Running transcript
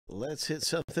Let's hit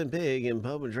something big in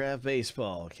Bowman Draft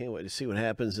Baseball. Can't wait to see what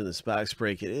happens in this box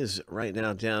break. It is right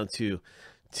now down to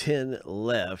 10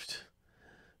 left.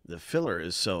 The filler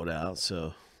is sold out,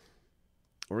 so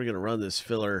we're going to run this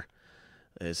filler.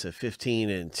 It's a 15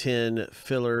 and 10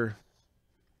 filler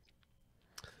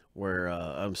where,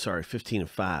 I'm sorry, 15 and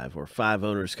 5, where 5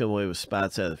 owners come away with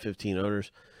spots out of the 15 owners.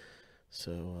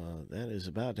 So that is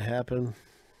about to happen.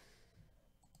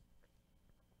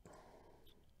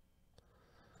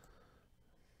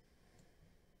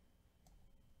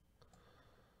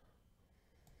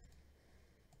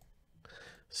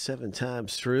 Seven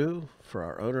times through for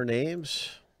our owner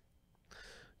names.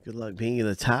 Good luck being in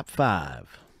the top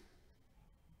 5.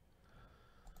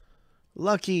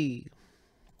 Lucky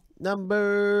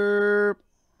number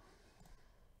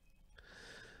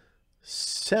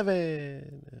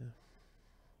 7.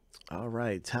 All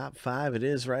right, top 5 it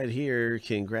is right here.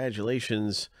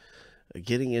 Congratulations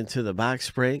getting into the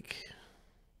box break.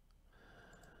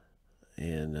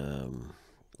 And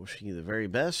wishing you the very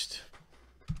best.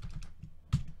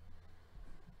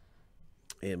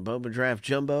 And Bowman Draft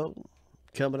Jumbo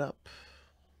coming up.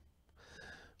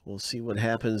 We'll see what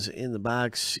happens in the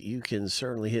box. You can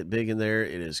certainly hit big in there.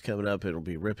 It is coming up. It'll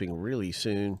be ripping really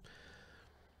soon.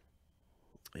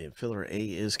 And filler A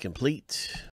is complete.